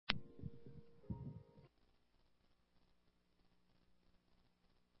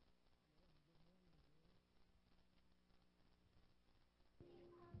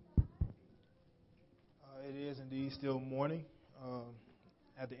is indeed still morning.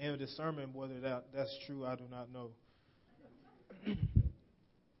 At the end of this sermon, whether that's true, I do not know.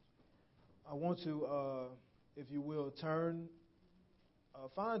 I want to, if you will,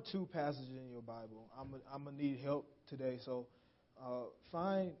 find two passages in your Bible. I'm going to need help today. So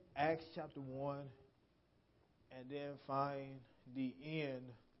find Acts chapter 1 and then find the end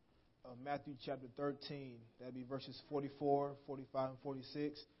of Matthew chapter 13. That'd be verses 44, 45, and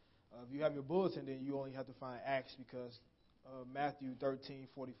 46. If you have your bulletin, then you only have to find Acts because Matthew 13,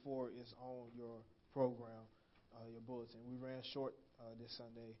 44 is on your program, your bulletin. We ran short this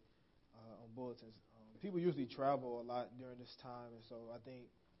Sunday on bulletins. People usually travel a lot during this time, and so I think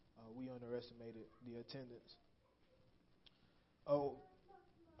we underestimated the attendance.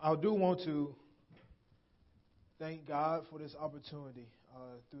 I do want to thank God for this opportunity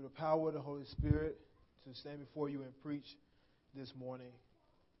through the power of the Holy Spirit to stand before you and preach this morning.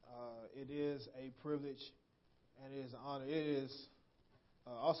 It is a privilege and it is an honor. It is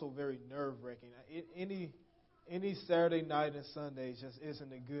also very nerve-wracking. Any Saturday night and Sunday just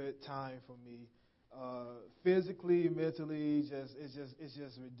isn't a good time for me. Physically, mentally, it's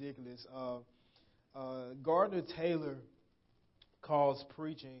just ridiculous. Gardner Taylor calls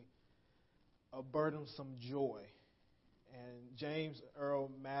preaching a burdensome joy, and James Earl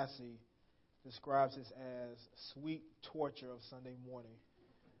Massey describes this as sweet torture of Sunday morning.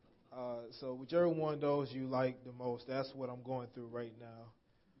 So whichever one of those you like the most, that's what I'm going through right now.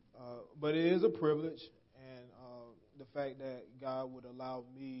 But it is a privilege, and the fact that God would allow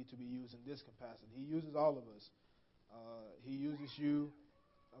me to be used in this capacity. He uses all of us. He uses you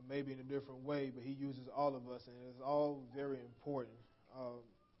maybe in a different way, but He uses all of us, and it's all very important.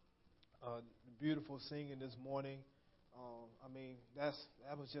 Beautiful singing this morning. That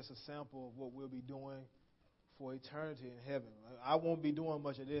was just a sample of what we'll be doing for eternity in heaven. I won't be doing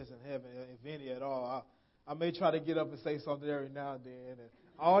much of this in heaven, if any at all. I may try to get up and say something every now and then. And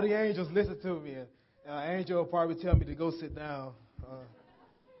all the angels listen to me. And an angel will probably tell me to go sit down.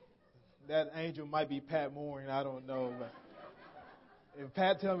 That angel might be Pat Moore, and I don't know. But if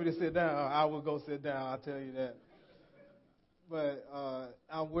Pat tells me to sit down, I will go sit down. I'll tell you that.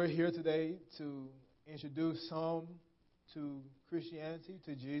 But we're here today to introduce some to Christianity,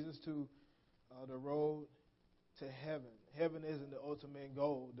 to Jesus, to the road to heaven. Heaven isn't the ultimate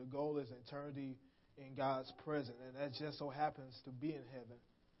goal. The goal is eternity in God's presence, and that just so happens to be in heaven.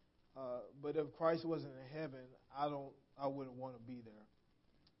 But if Christ wasn't in heaven, I wouldn't want to be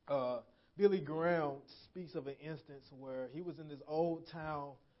there. Billy Graham speaks of an instance where he was in this old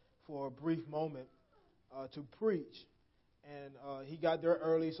town for a brief moment to preach, and he got there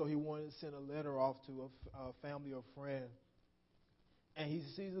early, so he wanted to send a letter off to a family or friend. And he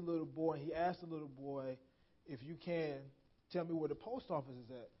sees a little boy, and he asks the little boy, if you can, tell me where the post office is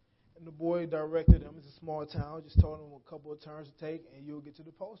at. And the boy directed him. It's a small town. Just told him a couple of turns to take, and you'll get to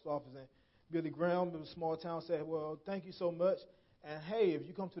the post office. And Billy Graham, in a small town, said, well, thank you so much. And, hey, if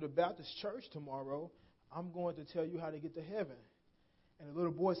you come to the Baptist church tomorrow, I'm going to tell you how to get to heaven. And the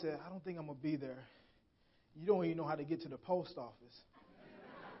little boy said, I don't think I'm going to be there. You don't even know how to get to the post office.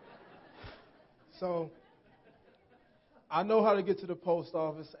 So I know how to get to the post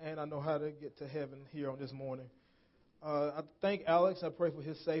office, and I know how to get to heaven here on this morning. I thank Alex. I pray for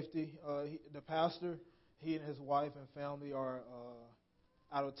his safety. The pastor, he and his wife and family are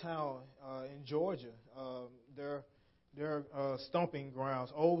out of town in Georgia. They're stomping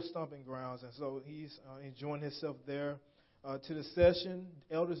grounds, old stomping grounds, and so he's enjoying himself there. To the session,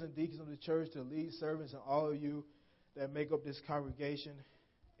 elders and deacons of the church, the lead servants, and all of you that make up this congregation,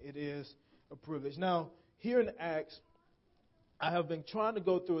 it is a privilege. Now, here in Acts, I have been trying to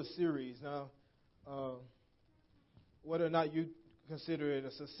go through a series. Now, whether or not you consider it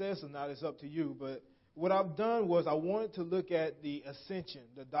a success or not is up to you. But what I've done was I wanted to look at the ascension,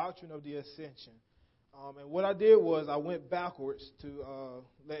 the doctrine of the ascension. And what I did was I went backwards to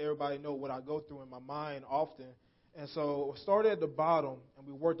let everybody know what I go through in my mind often. And so we started at the bottom and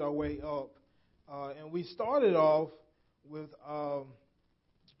we worked our way up. And we started off with,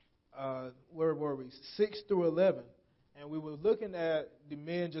 where were we? 6 through 11. And we were looking at the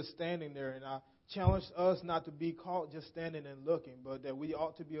men just standing there, and I challenged us not to be caught just standing and looking, but that we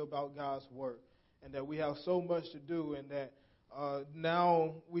ought to be about God's work, and that we have so much to do, and that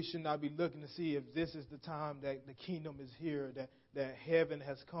now we should not be looking to see if this is the time that the kingdom is here, that heaven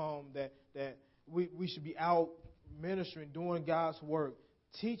has come, that we should be out ministering, doing God's work,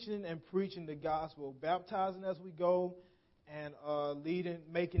 teaching and preaching the gospel, baptizing as we go, and leading,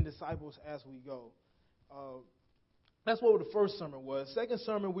 making disciples as we go. That's what the first sermon was. Second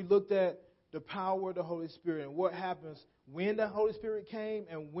sermon, we looked at the power of the Holy Spirit and what happens when the Holy Spirit came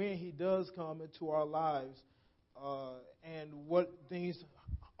and when He does come into our lives. and what things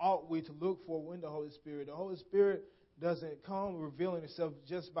ought we to look for in the Holy Spirit. The Holy Spirit doesn't come revealing itself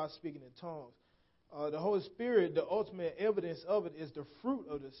just by speaking in tongues. The Holy Spirit, the ultimate evidence of it is the fruit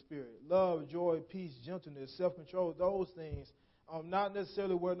of the Spirit. Love, joy, peace, gentleness, self-control, those things. Not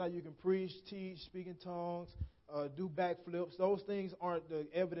necessarily whether or not you can preach, teach, speak in tongues, do backflips. Those things aren't the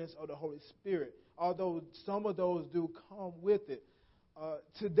evidence of the Holy Spirit, although some of those do come with it.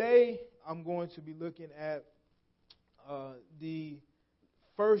 Today, I'm going to be looking at the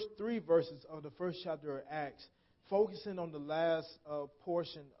first 3 verses of the first chapter of Acts, focusing on the last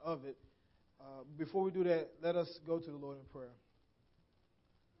portion of it. Before we do that, let us go to the Lord in prayer.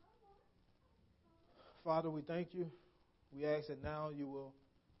 Father, we thank you. We ask that now you will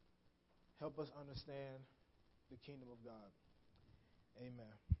help us understand the kingdom of God.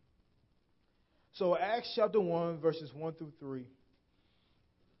 Amen. So Acts chapter 1, verses 1 through 3.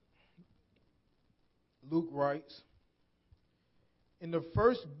 Luke writes, "In the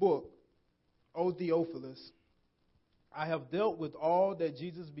first book, O Theophilus, I have dealt with all that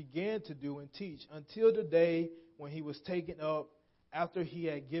Jesus began to do and teach until the day when he was taken up, after he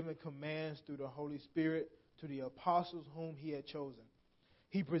had given commands through the Holy Spirit to the apostles whom he had chosen.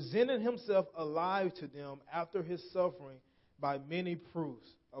 He presented himself alive to them after his suffering by many proofs,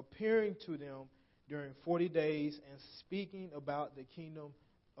 appearing to them during 40 days and speaking about the kingdom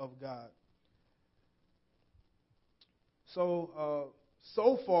of God."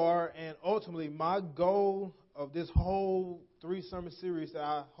 So far, and ultimately, my goal of this whole 3-sermon series that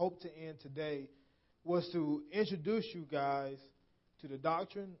I hope to end today was to introduce you guys to the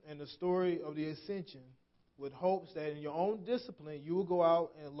doctrine and the story of the ascension, with hopes that in your own discipline, you will go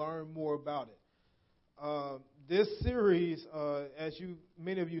out and learn more about it. This series, as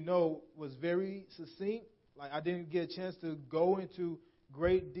many of you know, was very succinct. Like, I didn't get a chance to go into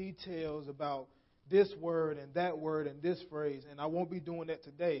great details about this word and this phrase, and I won't be doing that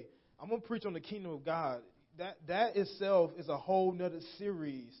today. I'm going to preach on the kingdom of God. That itself is a whole nother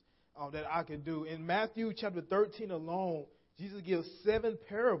series that I could do. In Matthew chapter 13 alone, Jesus gives 7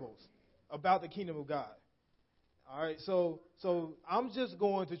 parables about the kingdom of God. All right, so I'm just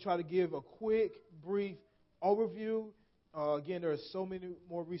going to try to give a quick, brief overview. Again, there are so many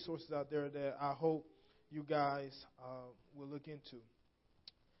more resources out there that I hope you guys will look into.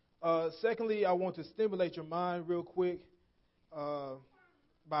 Secondly, I want to stimulate your mind real quick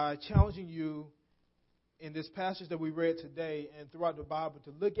by challenging you in this passage that we read today and throughout the Bible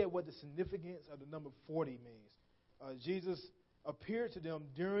to look at what the significance of the number 40 means. Jesus appeared to them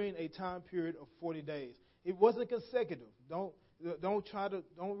during a time period of 40 days. It wasn't consecutive. Don't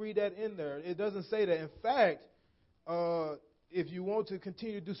read that in there. It doesn't say that. In fact, if you want to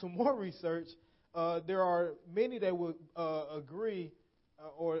continue to do some more research, there are many that would agree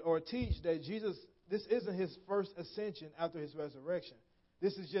or teach that Jesus, this isn't his first ascension after his resurrection.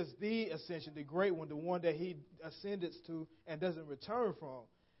 This is just the ascension, the great one, the one that he ascended to and doesn't return from.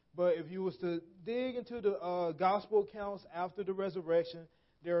 But if you was to dig into the gospel accounts after the resurrection,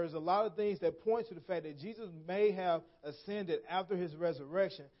 there is a lot of things that point to the fact that Jesus may have ascended after his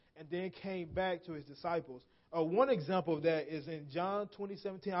resurrection and then came back to his disciples. One example of that is in John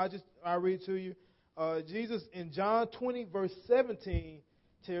 20:17. I'll read it to you. Jesus in John 20 verse 17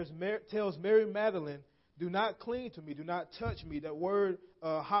 tells Mary Magdalene, "Do not cling to me, do not touch me." That word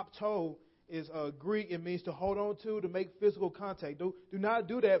hapto is Greek. It means to hold on to make physical contact. Do not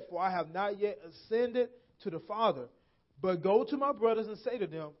do that, for I have not yet ascended to the Father. But go to my brothers and say to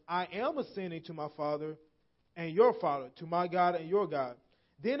them, I am ascending to my Father and your Father, to my God and your God.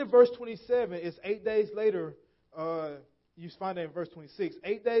 Then in verse 27, it's 8 days later. You find that in verse 26.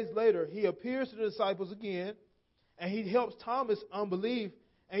 8 days later, he appears to the disciples again, and he helps Thomas' unbelief,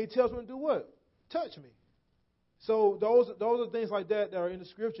 and he tells him to do what? Touch me. So those are things like that are in the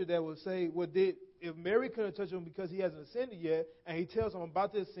scripture that would say, if Mary couldn't touch him because he hasn't ascended yet, and he tells him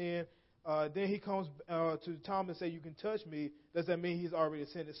about to ascend, then he comes to Thomas and say, you can touch me. Does that mean he's already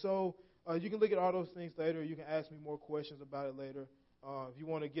ascended? So you can look at all those things later. You can ask me more questions about it later. If you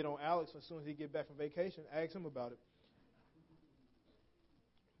want to get on Alex as soon as he gets back from vacation, ask him about it.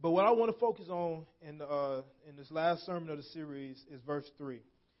 But what I want to focus on in this last sermon of the series is verse 3.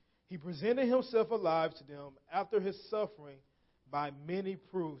 He presented himself alive to them after his suffering by many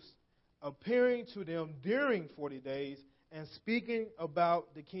proofs, appearing to them during 40 days and speaking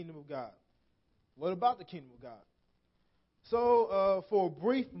about the kingdom of God. What about the kingdom of God? So for a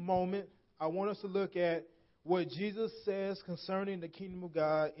brief moment, I want us to look at what Jesus says concerning the kingdom of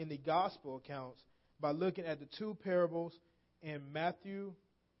God in the gospel accounts by looking at the 2 parables in Matthew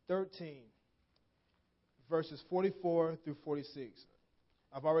 13, verses 44 through 46.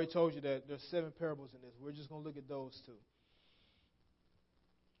 I've already told you that there's 7 parables in this. We're just going to look at those 2.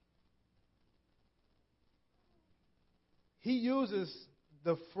 He uses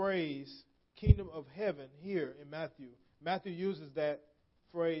the phrase kingdom of heaven here in Matthew. Matthew uses that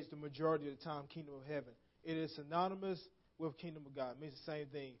phrase the majority of the time, kingdom of heaven. It is synonymous with kingdom of God. It means the same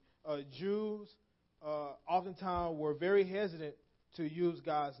thing. Jews oftentimes were very hesitant to use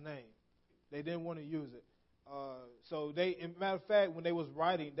God's name. They didn't want to use it. So they, in matter of fact, when they was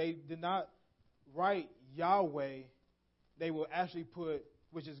writing, they did not write Yahweh. They would actually put,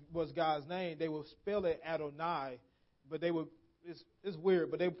 was God's name, they would spell it Adonai, but they would, it's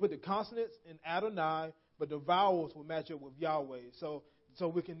weird, but they would put the consonants in Adonai, but the vowels would match up with Yahweh. So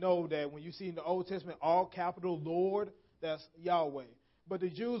we can know that when you see in the Old Testament all capital Lord, that's Yahweh. But the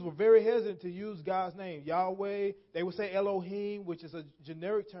Jews were very hesitant to use God's name. Yahweh, they would say Elohim, which is a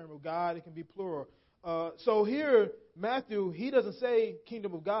generic term of God. It can be plural. So here, Matthew, he doesn't say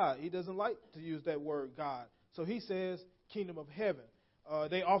kingdom of God. He doesn't like to use that word God. So he says kingdom of heaven.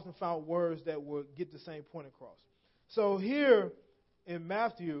 They often found words that would get the same point across. So here in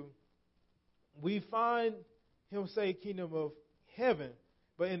Matthew, we find him say kingdom of heaven.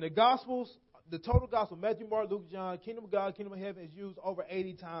 But in the Gospels, the total Gospel, Matthew, Mark, Luke, John, kingdom of God, kingdom of heaven is used over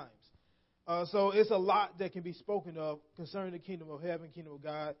 80 times. So it's a lot that can be spoken of concerning the kingdom of heaven, kingdom of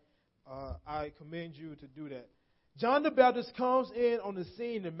God. I commend you to do that. John the Baptist comes in on the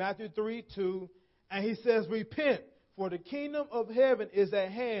scene in Matthew 3:2, and he says, repent, for the kingdom of heaven is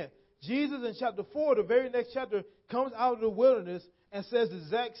at hand. Jesus in chapter 4, the very next chapter, comes out of the wilderness and says the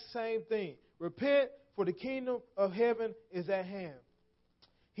exact same thing. Repent, for the kingdom of heaven is at hand.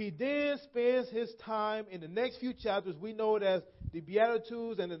 He then spends his time in the next few chapters, we know it as the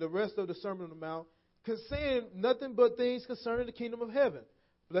Beatitudes and the rest of the Sermon on the Mount, saying nothing but things concerning the kingdom of heaven.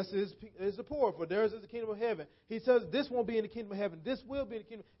 Blessed is the poor, for theirs is the kingdom of heaven. He says this won't be in the kingdom of heaven. This will be in the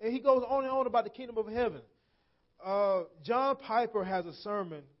kingdom. And he goes on and on about the kingdom of heaven. John Piper has a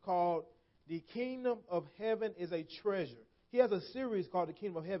sermon called The Kingdom of Heaven is a Treasure. He has a series called The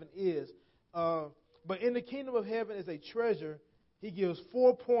Kingdom of Heaven Is. But in The Kingdom of Heaven is a Treasure, he gives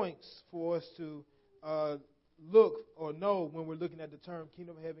 4 points for us to look or know when we're looking at the term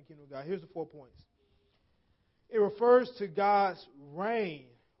kingdom of heaven, kingdom of God. Here's the 4 points. It refers to God's reign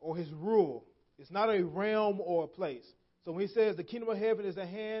or his rule. It's not a realm or a place. So when he says the kingdom of heaven is at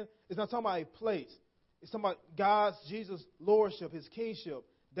hand, it's not talking about a place. It's talking about God's, Jesus' lordship, his kingship.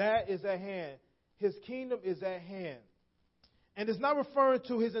 That is at hand. His kingdom is at hand. And it's not referring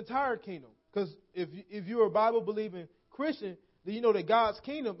to his entire kingdom. Because if you're a Bible-believing Christian, then you know that God's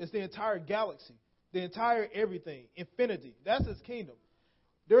kingdom is the entire galaxy, the entire everything, infinity. That's his kingdom.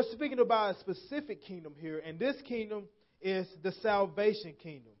 They're speaking about a specific kingdom here, and this kingdom is the salvation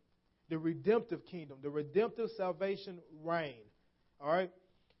kingdom, the redemptive kingdom, the redemptive salvation reign. All right?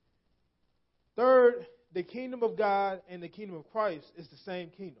 Third, the kingdom of God and the kingdom of Christ is the same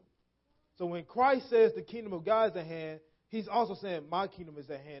kingdom. So when Christ says the kingdom of God is at hand, he's also saying my kingdom is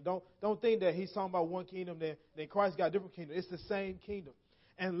at hand. Don't think that he's talking about one kingdom, then Christ got a different kingdom. It's the same kingdom.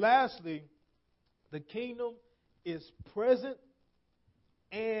 And lastly, the kingdom is present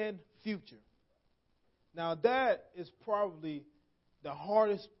and future. Now that is probably the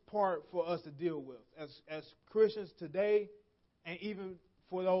hardest part for us to deal with as Christians today and even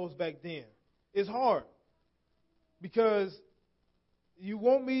for those back then. It's hard because you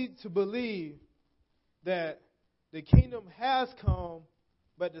want me to believe that the kingdom has come,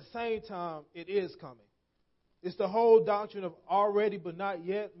 but at the same time, it is coming. It's the whole doctrine of already but not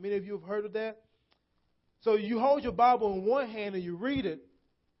yet. Many of you have heard of that. So you hold your Bible in one hand and you read it,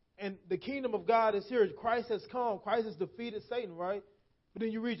 and the kingdom of God is here. Christ has come. Christ has defeated Satan, right? But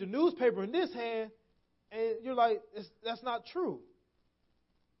then you read your newspaper in this hand, and you're like, that's not true.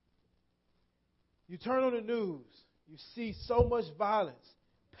 You turn on the news, you see so much violence,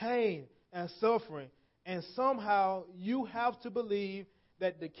 pain, and suffering, and somehow you have to believe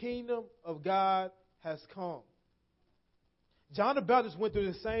that the kingdom of God has come. John the Baptist went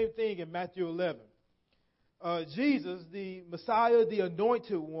through the same thing in Matthew 11. Jesus, the Messiah, the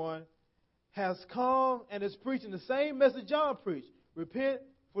anointed one, has come and is preaching the same message John preached. Repent,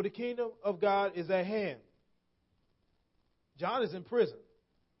 for the kingdom of God is at hand. John is in prison.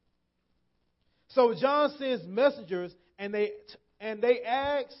 So John sends messengers, and they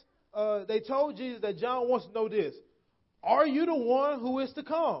told Jesus that John wants to know this. Are you the one who is to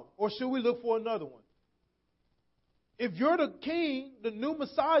come, or should we look for another one? If you're the king, the new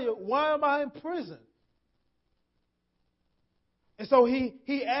Messiah, why am I in prison? And so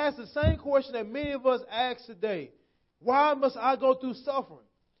he asked the same question that many of us ask today. Why must I go through suffering?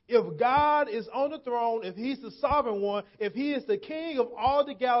 If God is on the throne, if He's the sovereign one, if He is the king of all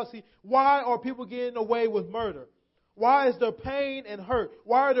the galaxy, why are people getting away with murder? Why is there pain and hurt?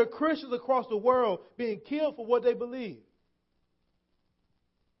 Why are there Christians across the world being killed for what they believe?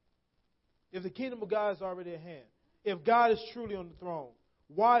 If the kingdom of God is already at hand, if God is truly on the throne,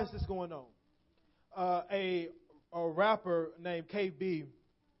 why is this going on? A rapper named KB,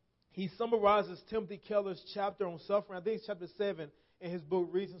 he summarizes Timothy Keller's chapter on suffering. I think it's chapter 7 in his book,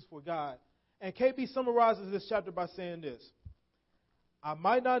 Reasons for God. And KB summarizes this chapter by saying this: I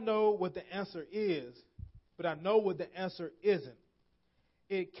might not know what the answer is, but I know what the answer isn't.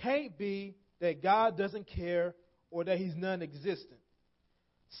 It can't be that God doesn't care or that He's non-existent.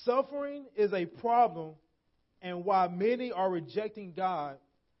 Suffering is a problem and why many are rejecting God.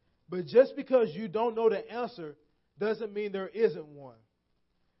 But just because you don't know the answer doesn't mean there isn't one.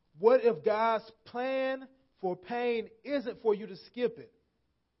 What if God's plan for pain isn't for you to skip it?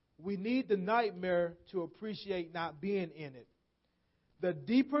 We need the nightmare to appreciate not being in it. The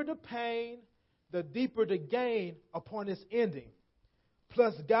deeper the pain, the deeper the gain upon its ending.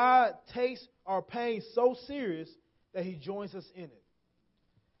 Plus, God takes our pain so serious that He joins us in it.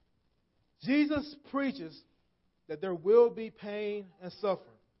 Jesus preaches that there will be pain and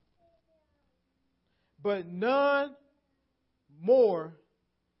suffering, but none more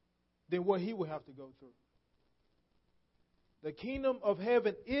than what He will have to go through. The kingdom of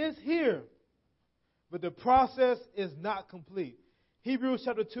heaven is here, but the process is not complete. Hebrews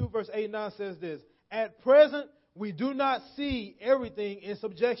chapter 2, verse 8 and 9 says this: At present, we do not see everything in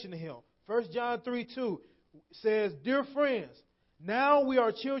subjection to Him. 1 John 3:2 says, Dear friends, now we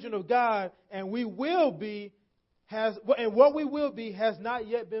are children of God, and what we will be has not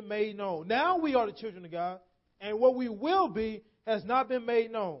yet been made known. Now we are the children of God, and what we will be has not been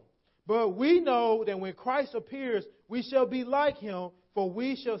made known. But we know that when Christ appears, we shall be like Him, for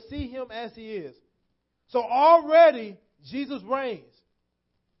we shall see Him as He is. So already Jesus reigns,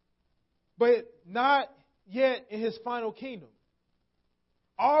 but not yet in His final kingdom.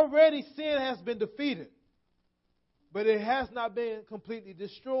 Already sin has been defeated, but it has not been completely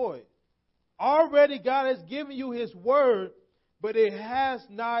destroyed. Already God has given you His word, but it has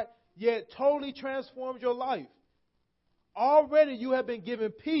not yet totally transformed your life. Already you have been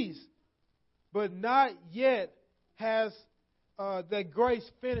given peace, but not yet has that grace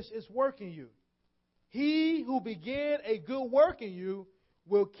finished its work in you. He who began a good work in you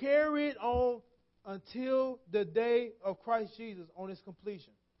will carry it on until the day of Christ Jesus on its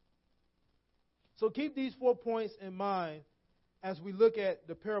completion. So keep these 4 points in mind as we look at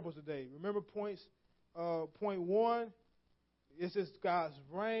the parables today. Remember point 1, this is God's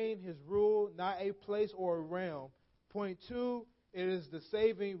reign, His rule, not a place or a realm. Point 2, it is the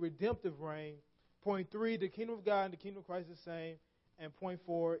saving, redemptive reign. Point 3, the kingdom of God and the kingdom of Christ is the same. And point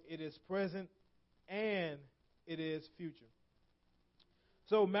 4, it is present and it is future.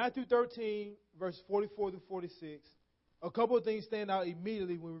 So Matthew 13, verse 44 to 46, a couple of things stand out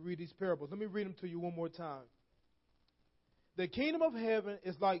immediately when we read these parables. Let me read them to you one more time. The kingdom of heaven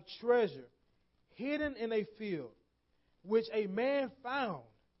is like treasure hidden in a field, which a man found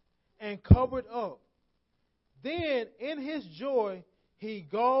and covered up. Then, in his joy, he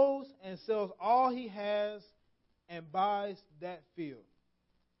goes and sells all he has and buys that field.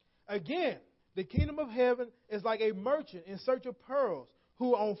 Again, the kingdom of heaven is like a merchant in search of pearls,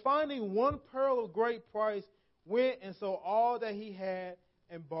 who, on finding one pearl of great price, went and sold all that he had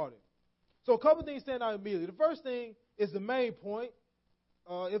and bought it. So a couple of things stand out immediately. The first thing is the main point,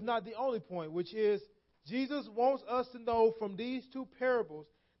 if not the only point, which is Jesus wants us to know from these 2 parables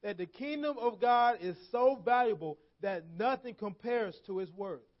that the kingdom of God is so valuable that nothing compares to His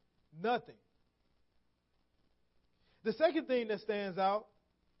word. Nothing. The second thing that stands out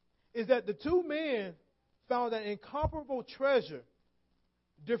is that the 2 men found an incomparable treasure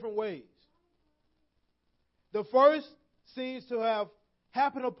different ways. The first seems to have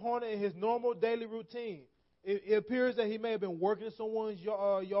happened upon it in his normal daily routine. It appears that he may have been working in someone's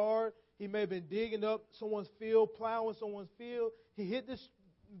yard. He may have been digging up someone's field, plowing someone's field. He hit this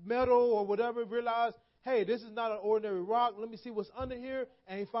metal or whatever, realized, hey, this is not an ordinary rock. Let me see what's under here.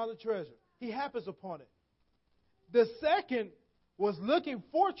 And he found the treasure. He happens upon it. The second was looking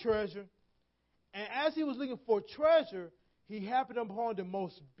for treasure. And as he was looking for treasure, he happened upon the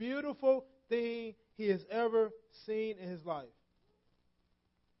most beautiful thing he has ever seen in his life.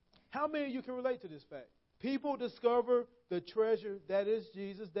 How many of you can relate to this fact? People discover the treasure that is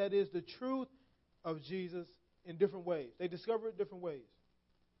Jesus, that is the truth of Jesus, in different ways. They discover it different ways.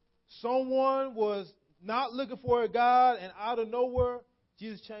 Someone was not looking for a God, and out of nowhere,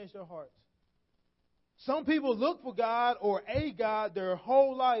 Jesus changed their hearts. Some people look for God or a God their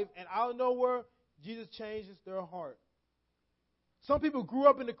whole life, and out of nowhere, Jesus changes their heart. Some people grew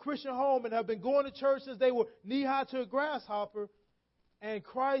up in a Christian home and have been going to church since they were knee-high to a grasshopper, and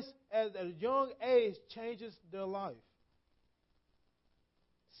Christ, at a young age, changes their life.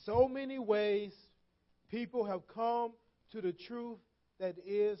 So many ways people have come to the truth that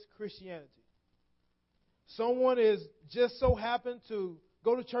is Christianity. Someone is just so happened to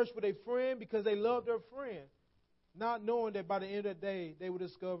go to church with a friend because they love their friend, not knowing that by the end of the day, they will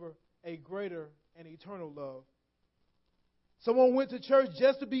discover a greater and eternal love. Someone went to church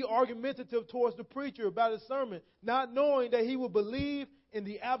just to be argumentative towards the preacher about his sermon, not knowing that he would believe in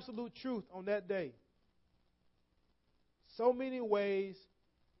the absolute truth on that day. So many ways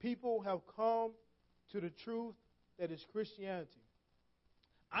people have come to the truth that is Christianity.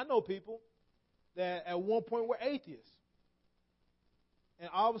 I know people that at one point were atheists. And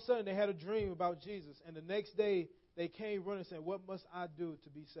all of a sudden they had a dream about Jesus. And the next day they came running saying, "What must I do to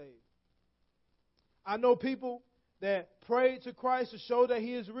be saved?" I know people that prayed to Christ to show that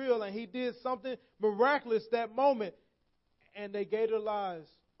He is real, and He did something miraculous that moment, and they gave their lives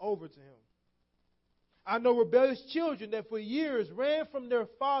over to Him. I know rebellious children that for years ran from their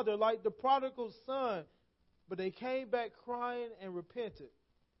father like the prodigal son, but they came back crying and repented.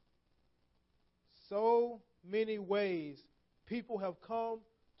 So many ways people have come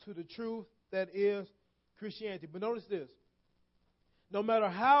to the truth that is Christianity. But notice this. No matter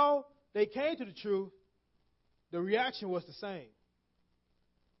how they came to the truth, the reaction was the same.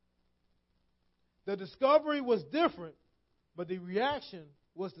 The discovery was different, but the reaction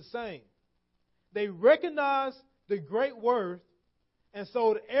was the same. They recognized the great worth and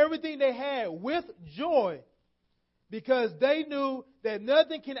sold everything they had with joy because they knew that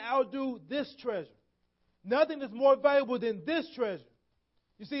nothing can outdo this treasure. Nothing is more valuable than this treasure.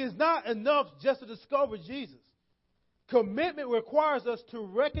 You see, it's not enough just to discover Jesus. Commitment requires us to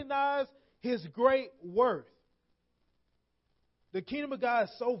recognize His great worth. The kingdom of God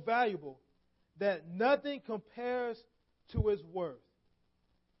is so valuable that nothing compares to its worth.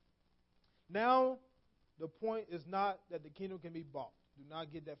 Now, the point is not that the kingdom can be bought. Do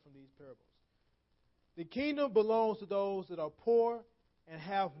not get that from these parables. The kingdom belongs to those that are poor and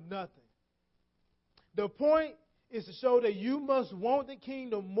have nothing. The point is to show that you must want the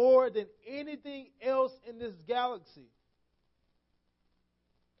kingdom more than anything else in this galaxy.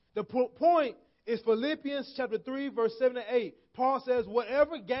 The point is Philippians chapter 3, verse 7 and 8. Paul says,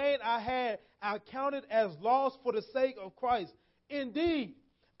 "Whatever gain I had, I counted as loss for the sake of Christ. Indeed,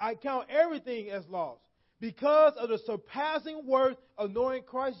 I count everything as loss because of the surpassing worth of knowing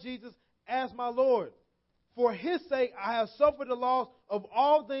Christ Jesus as my Lord. For His sake, I have suffered the loss of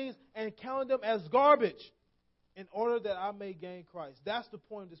all things and counted them as garbage in order that I may gain Christ." That's the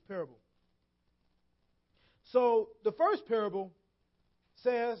point of this parable. So the first parable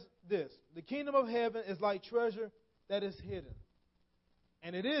says this: the kingdom of heaven is like treasure that is hidden.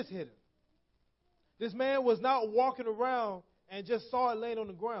 And it is hidden. This man was not walking around and just saw it laying on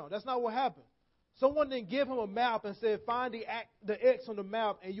the ground. That's not what happened. Someone didn't give him a map and said, "Find the X on the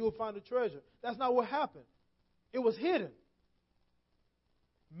map and you will find the treasure." That's not what happened. It was hidden.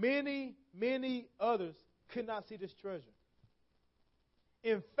 Many, many others could not see this treasure.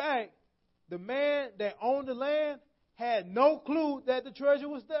 In fact, the man that owned the land had no clue that the treasure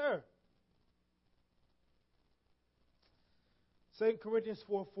was there. 2 Corinthians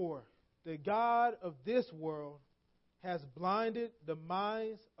 4:4. The God of this world has blinded the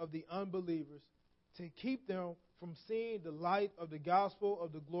minds of the unbelievers to keep them from seeing the light of the gospel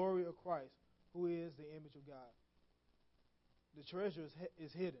of the glory of Christ, who is the image of God. The treasure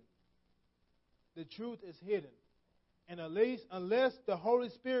is hidden. The truth is hidden. And unless the Holy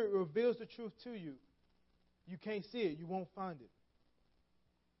Spirit reveals the truth to you, you can't see it. You won't find it.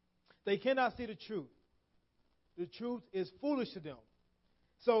 They cannot see the truth. The truth is foolish to them.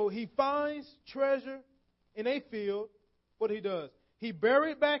 So he finds treasure in a field. What he does? He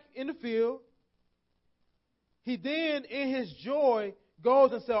buries it back in the field. He then, in his joy,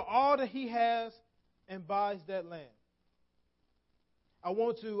 goes and sells all that he has and buys that land. I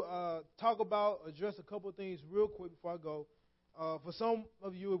want to address a couple of things real quick before I go. For some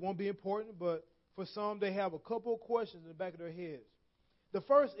of you, it won't be important, but for some, they have a couple of questions in the back of their heads. The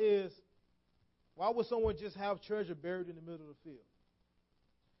first is, why would someone just have treasure buried in the middle of the field?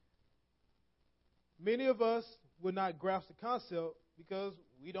 Many of us would not grasp the concept because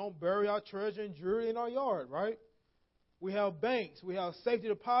we don't bury our treasure and jewelry in our yard, right? We have banks. We have safety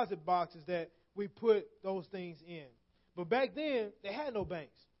deposit boxes that we put those things in. But back then, they had no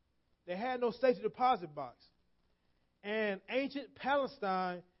banks. They had no safety deposit box. And ancient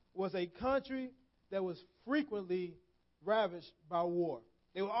Palestine was a country that was frequently ravaged by war.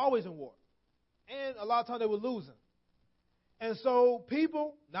 They were always in war. And a lot of times they were losing. And so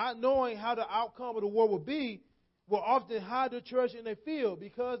people, not knowing how the outcome of the war would be, will often hide their treasure in their field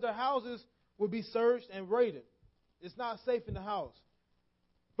because their houses would be searched and raided. It's not safe in the house.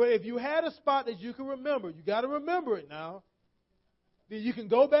 But if you had a spot that you can remember, you got to remember it now, then you can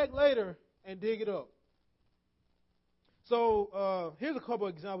go back later and dig it up. So here's a couple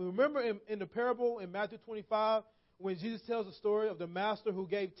of examples. Remember in the parable in Matthew 25 when Jesus tells the story of the master who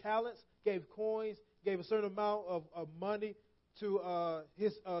gave talents, gave coins, gave a certain amount of money to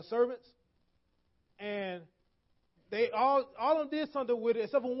his servants? And they all of them did something with it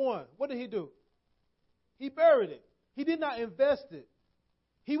except for one. What did he do? He buried it. He did not invest it.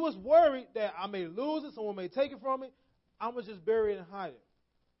 He was worried that I may lose it, someone may take it from me. I'm going to just bury it and hide it.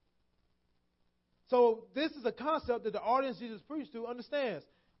 So this is a concept that the audience Jesus preached to understands.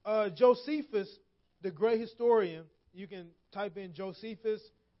 Josephus, the great historian, you can type in Josephus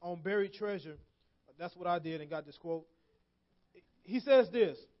on buried treasure. That's what I did and got this quote. He says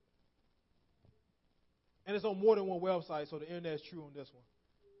this, and it's on more than one website, so the internet is true on this one.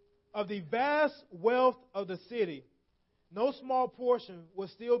 Of the vast wealth of the city, no small portion was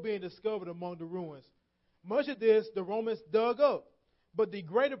still being discovered among the ruins. Much of this the Romans dug up, but the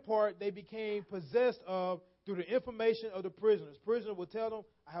greater part they became possessed of through the information of the prisoners. Prisoners would tell them,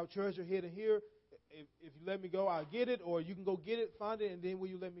 I have treasure hidden here. If you let me go, I'll get it, or you can go get it, find it, and then will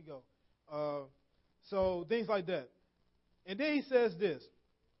you let me go? So things like that. And then he says this,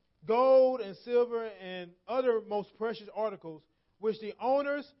 gold and silver and other most precious articles, which the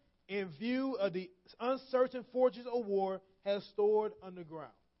owners, in view of the uncertain fortunes of war, have stored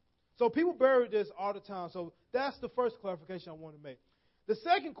underground. So people bury this all the time. So that's the first clarification I want to make. The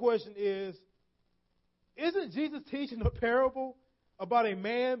second question is, isn't Jesus teaching a parable about a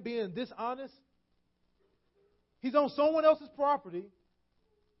man being dishonest? He's on someone else's property.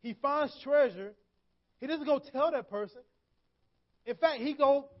 He finds treasure. He doesn't go tell that person. In fact, he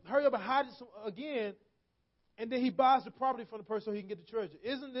go hurry up and hide it again, and then he buys the property from the person so he can get the treasure.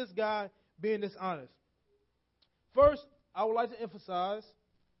 Isn't this guy being dishonest? First, I would like to emphasize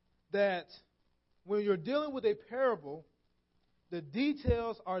that when you're dealing with a parable, the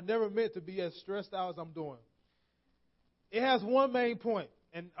details are never meant to be as stressed out as I'm doing. It has one main point,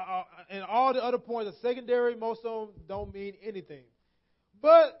 and all the other points are secondary. Most of them don't mean anything.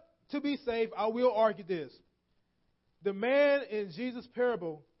 But to be safe, I will argue this. The man in Jesus'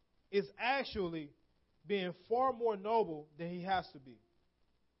 parable is actually being far more noble than he has to be.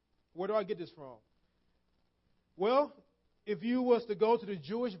 Where do I get this from? Well, if you was to go to the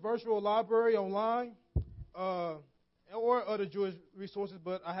Jewish virtual library online, or other Jewish resources,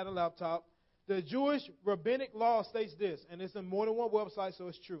 but I had a laptop, the Jewish rabbinic law states this, and it's in more than one website, so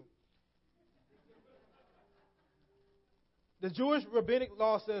it's true. The Jewish rabbinic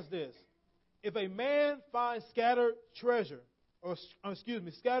law says this. If a man finds scattered treasure,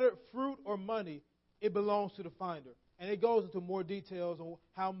 scattered fruit or money, it belongs to the finder. And it goes into more details on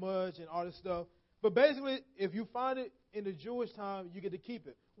how much and all this stuff. But basically, if you find it in the Jewish time, you get to keep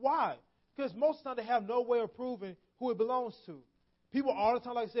it. Why? Because most of the time they have no way of proving who it belongs to. People all the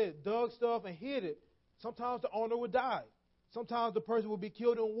time, like I said, dug stuff and hid it. Sometimes the owner would die. Sometimes the person would be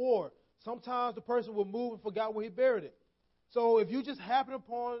killed in war. Sometimes the person would move and forgot where he buried it. So if you just happen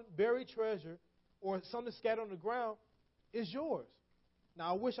upon buried treasure or something scattered on the ground, it's yours.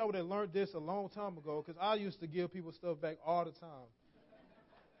 Now, I wish I would have learned this a long time ago because I used to give people stuff back all the time.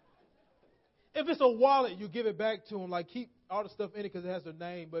 If it's a wallet, you give it back to them. Like, keep all the stuff in it because it has their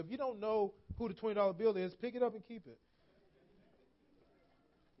name. But if you don't know who the $20 bill is, pick it up and keep it.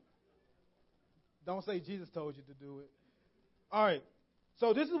 Don't say Jesus told you to do it. All right.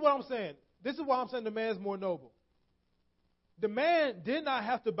 So this is what I'm saying. This is why I'm saying the man's more noble. The man did not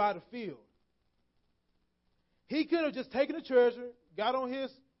have to buy the field. He could have just taken the treasure, got on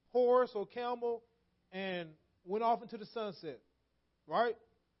his horse or camel, and went off into the sunset. Right?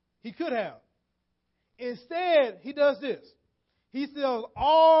 He could have. Instead, he does this. He sells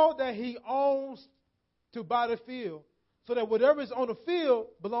all that he owns to buy the field so that whatever is on the field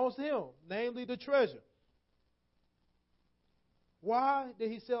belongs to him, namely the treasure. Why did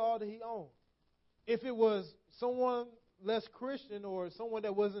he sell all that he owned? If it was someone less Christian or someone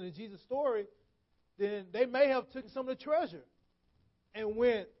that wasn't in Jesus' story, then they may have taken some of the treasure and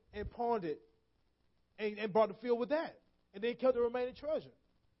went and pawned it and bought the field with that. And then kept the remaining treasure.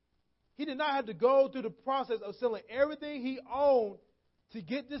 He did not have to go through the process of selling everything he owned to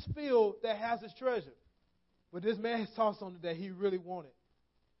get this field that has his treasure. But this man saw something that he really wanted.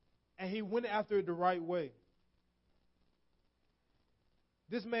 And he went after it the right way.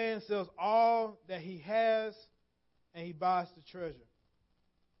 This man sells all that he has and he buys the treasure.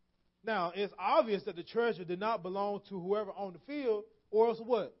 Now, it's obvious that the treasure did not belong to whoever owned the field, or else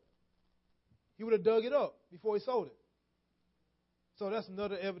what? He would have dug it up before he sold it. So that's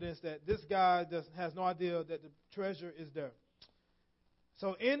another evidence that this guy has no idea that the treasure is there.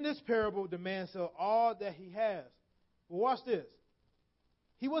 So in this parable, the man sells all that he has. Well, watch this.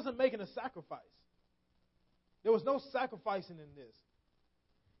 He wasn't making a sacrifice. There was no sacrificing in this.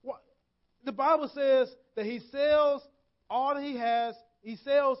 The Bible says that he sells all that he has. He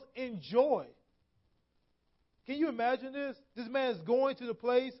sells in joy. Can you imagine this? This man is going to the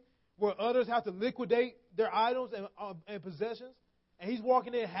place where others have to liquidate their items and possessions, and he's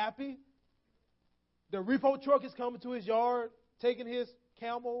walking in happy. The repo truck is coming to his yard, taking his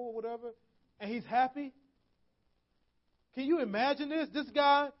camel or whatever, and he's happy. Can you imagine this? This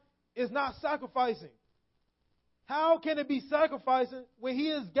guy is not sacrificing. How can it be sacrificing when he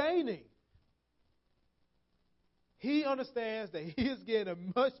is gaining? He understands that he is getting a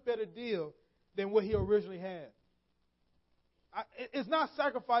much better deal than what he originally had. It's not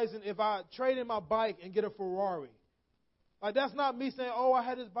sacrificing if I trade in my bike and get a Ferrari. Like, that's not me saying, oh, I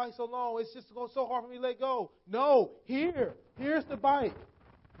had this bike so long, it's just so hard for me to let go. No, here's the bike.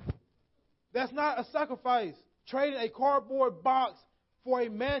 That's not a sacrifice. Trading a cardboard box for a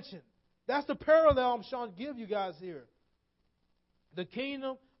mansion. That's the parallel I'm trying to give you guys here. The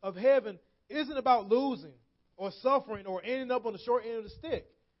kingdom of heaven isn't about losing or suffering or ending up on the short end of the stick.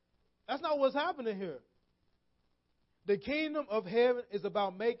 That's not what's happening here. The kingdom of heaven is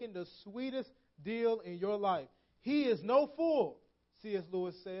about making the sweetest deal in your life. He is no fool, C.S.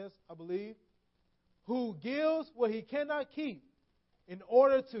 Lewis says, I believe, who gives what he cannot keep in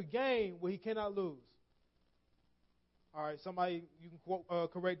order to gain what he cannot lose. All right, somebody, you can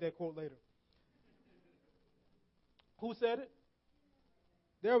quote, correct that quote later. Who said it?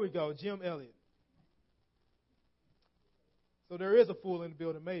 There we go, Jim Elliott. So there is a fool in the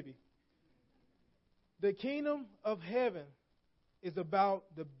building, maybe. The kingdom of heaven is about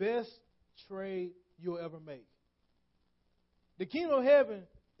the best trade you'll ever make. The kingdom of heaven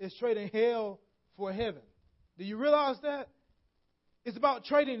is trading hell for heaven. Do you realize that? It's about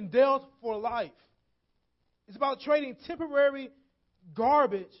trading death for life. It's about trading temporary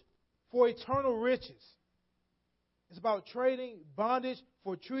garbage for eternal riches. It's about trading bondage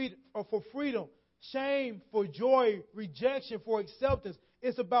for freedom, shame for joy, rejection for acceptance.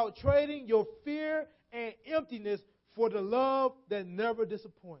 It's about trading your fear and emptiness for the love that never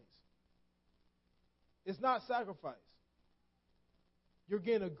disappoints. It's not sacrifice. You're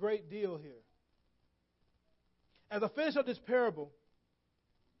getting a great deal here. As I finish up this parable,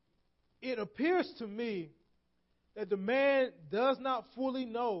 it appears to me that the man does not fully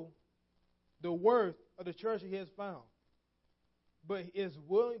know the worth of the treasure he has found, but is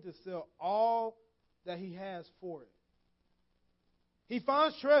willing to sell all that he has for it. He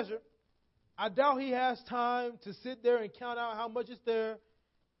finds treasure. I doubt he has time to sit there and count out how much is there,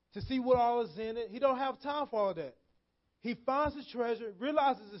 to see what all is in it. He don't have time for all that. He finds his treasure,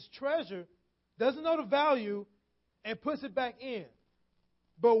 realizes his treasure, doesn't know the value, and puts it back in.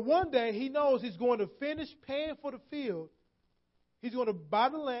 But one day he knows he's going to finish paying for the field. He's going to buy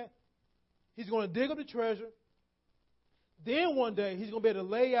the land. He's going to dig up the treasure. Then one day he's going to be able to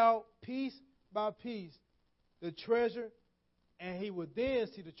lay out piece by piece the treasure, and he will then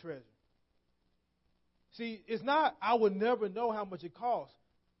see the treasure. See, it's not, I would never know how much it costs.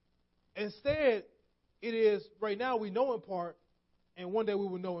 Instead, it is, right now we know in part, and one day we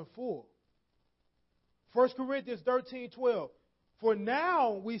will know in full. 1 Corinthians 13:12. For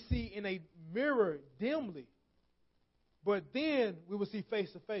now we see in a mirror dimly, but then we will see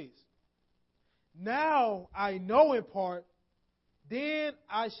face to face. Now I know in part, then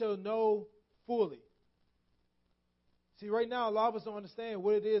I shall know fully. See, right now a lot of us don't understand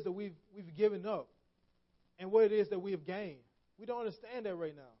what it is that we've given up and what it is that we have gained. We don't understand that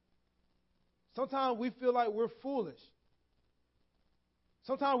right now. Sometimes we feel like we're foolish.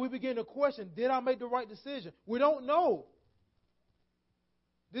 Sometimes we begin to question, did I make the right decision? We don't know.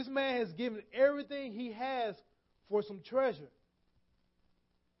 This man has given everything he has for some treasure.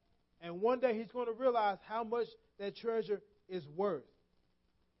 And one day he's going to realize how much that treasure is worth.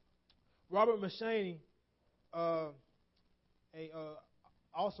 Robert McShaney,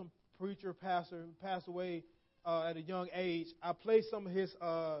 awesome preacher, pastor, who passed away at a young age. I played some of his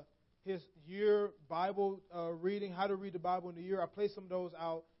year Bible reading, how to read the Bible in a year. I played some of those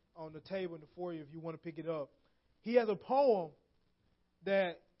out on the table in the foyer if you want to pick it up. He has a poem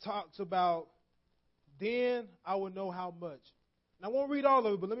that talks about, then I will know how much. And I won't read all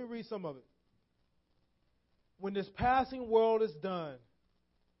of it, but let me read some of it. When this passing world is done,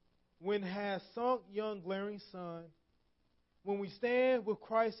 when has sunk young glaring sun, when we stand with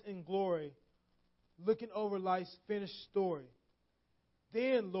Christ in glory, looking over life's finished story,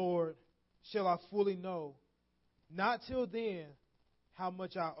 then, Lord, shall I fully know, not till then, how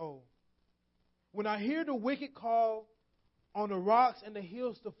much I owe. When I hear the wicked call on the rocks and the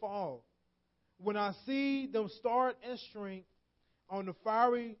hills to fall, when I see them start and shrink on the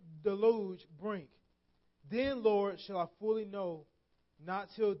fiery deluge brink, then, Lord, shall I fully know, not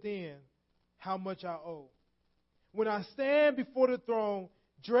till then, how much I owe. When I stand before the throne,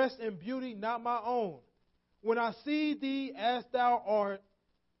 dressed in beauty not my own, when I see thee as thou art,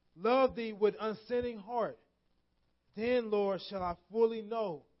 love thee with unsinning heart, then, Lord, shall I fully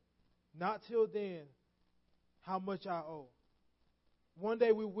know, not till then, how much I owe. One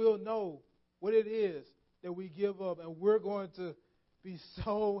day we will know what it is that we give up, and we're going to be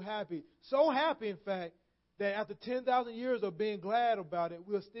so happy. So happy, in fact, that after 10,000 years of being glad about it,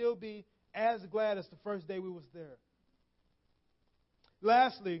 we'll still be as glad as the first day we was there.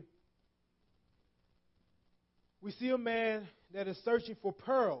 Lastly, we see a man that is searching for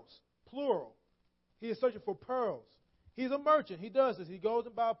pearls, plural. He is searching for pearls. He's a merchant. He does this. He goes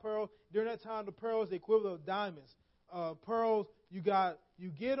and buys pearls. During that time, the pearls the equivalent of diamonds. Pearls, you get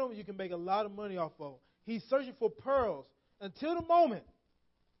them, you can make a lot of money off of them. He's searching for pearls until the moment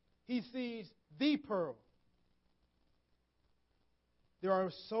he sees the pearl. There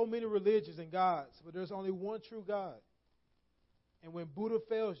are so many religions and gods, but there's only one true God. And when Buddha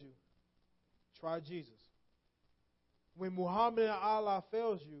fails you, try Jesus. When Muhammad and Allah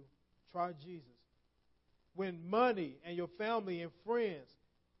fails you, try Jesus. When money and your family and friends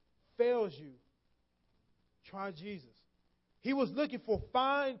fails you, try Jesus. He was looking for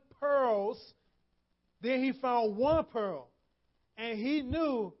fine pearls. Then he found one pearl. And he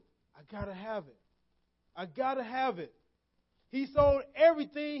knew, I got to have it. I got to have it. He sold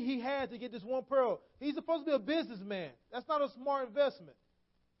everything he had to get this one pearl. He's supposed to be a businessman. That's not a smart investment.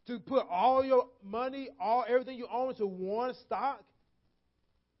 To put all your money, everything you own into one stock.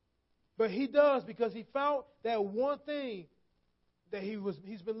 But he does because he found that one thing that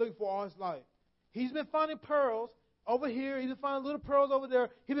he's been looking for all his life. He's been finding pearls over here. He's been finding little pearls over there.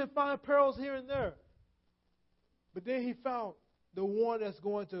 He's been finding pearls here and there. But then he found the one that's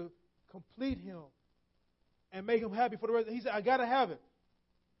going to complete him and make him happy for the rest. He said, I got to have it.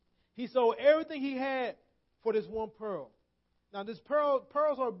 He sold everything he had for this one pearl. Now,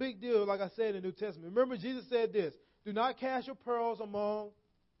 pearls are a big deal, like I said in the New Testament. Remember, Jesus said this, do not cast your pearls among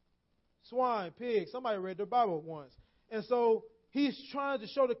swine, pigs. Somebody read the Bible once. And so he's trying to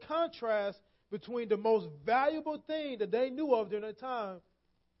show the contrast between the most valuable thing that they knew of during that time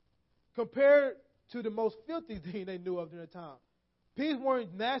compared to the most filthy thing they knew of during that time. Pigs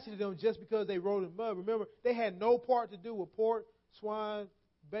weren't nasty to them just because they rolled in mud. Remember, they had no part to do with pork, swine,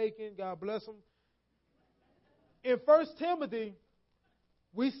 bacon. God bless them. In 1 Timothy,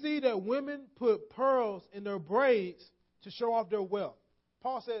 we see that women put pearls in their braids to show off their wealth.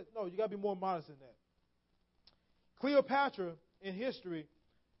 Paul said, no, you got to be more modest than that. Cleopatra, in history,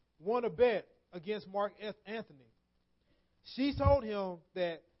 won a bet against Mark Antony. She told him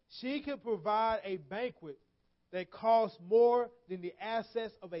that she could provide a banquet that cost more than the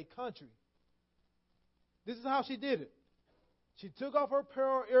assets of a country. This is how she did it. She took off her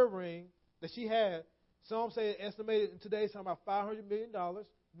pearl earring that she had. Some say estimated in today's time about $500 million,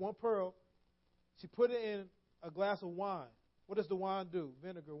 one pearl. She put it in a glass of wine. What does the wine do?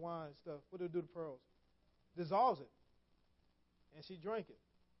 Vinegar, wine, stuff. What does it do to pearls? Dissolves it. And she drank it.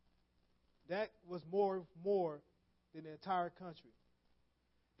 That was more than the entire country.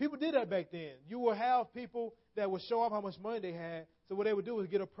 People did that back then. You would have people that would show off how much money they had. So what they would do is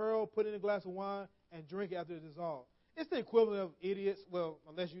get a pearl, put it in a glass of wine, and drink it after it dissolved. It's the equivalent of idiots, well,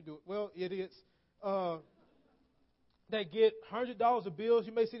 unless you do it. Well, idiots that get $100 of bills.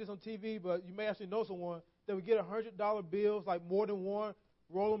 You may see this on TV, but you may actually know someone that would get $100 bills, like more than one,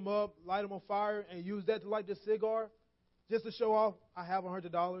 roll them up, light them on fire, and use that to light their cigar just to show off, I have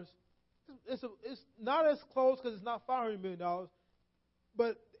 $100. It's not as close because it's not $500 million,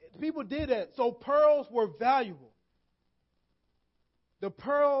 but people did that. So pearls were valuable. The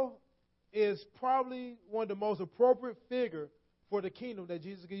pearl is probably one of the most appropriate figure for the kingdom that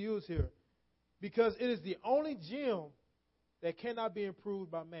Jesus can use here, because it is the only gem that cannot be improved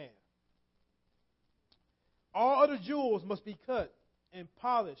by man. All other jewels must be cut and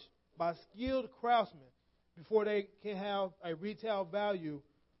polished by skilled craftsmen before they can have a retail value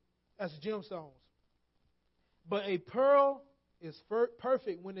as gemstones. But a pearl is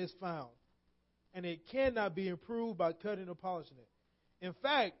perfect when it's found, and it cannot be improved by cutting or polishing it. In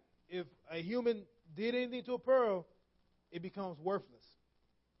fact, if a human did anything to a pearl, it becomes worthless.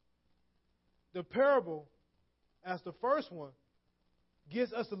 the parable, as the first one,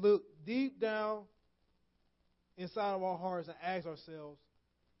 gets us to look deep down inside of our hearts and ask ourselves,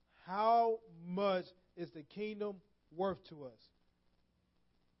 how much is the kingdom worth to us?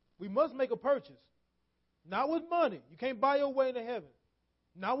 We must make a purchase. Not with money. You can't buy your way into heaven.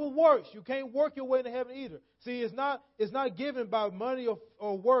 Not with works. You can't work your way into heaven either. See, it's not given by money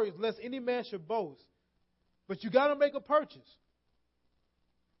or works, lest any man should boast. But you got to make a purchase.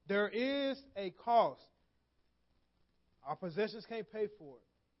 There is a cost. Our possessions can't pay for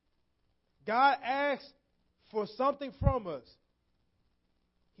it. God asks for something from us.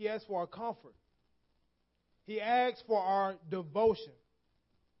 He asks for our comfort. He asks for our devotion.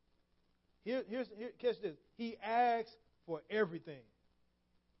 Catch this. He asks for everything.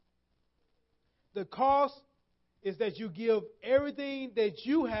 The cost is that you give everything that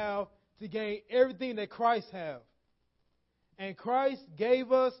you have to gain everything that Christ has. And Christ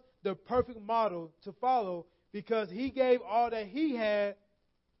gave us the perfect model to follow because He gave all that He had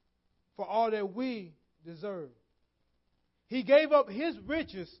for all that we deserve. He gave up His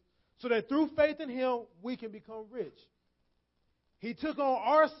riches so that through faith in Him, we can become rich. He took on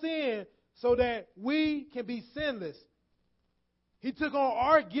our sin so that we can be sinless. He took on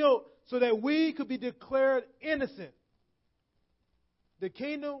our guilt so that we could be declared innocent. The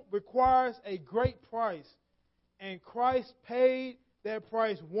kingdom requires a great price, and Christ paid that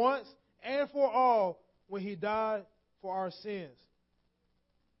price once and for all when He died for our sins.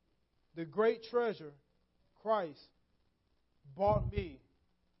 The great treasure, Christ, bought me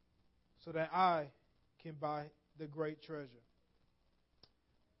so that I can buy the great treasure.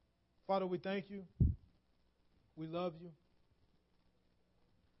 Father, we thank You. We love You.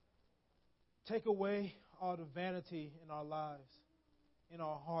 Take away all the vanity in our lives, in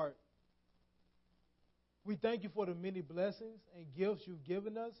our heart. We thank You for the many blessings and gifts You've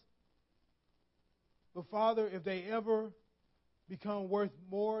given us. But Father, if they ever become worth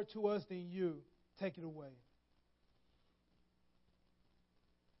more to us than You, take it away.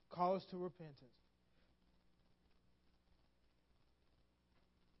 Call us to repentance.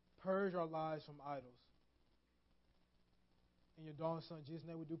 Purge our lives from idols. In Your darling Son, Jesus'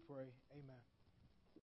 name we do pray. Amen.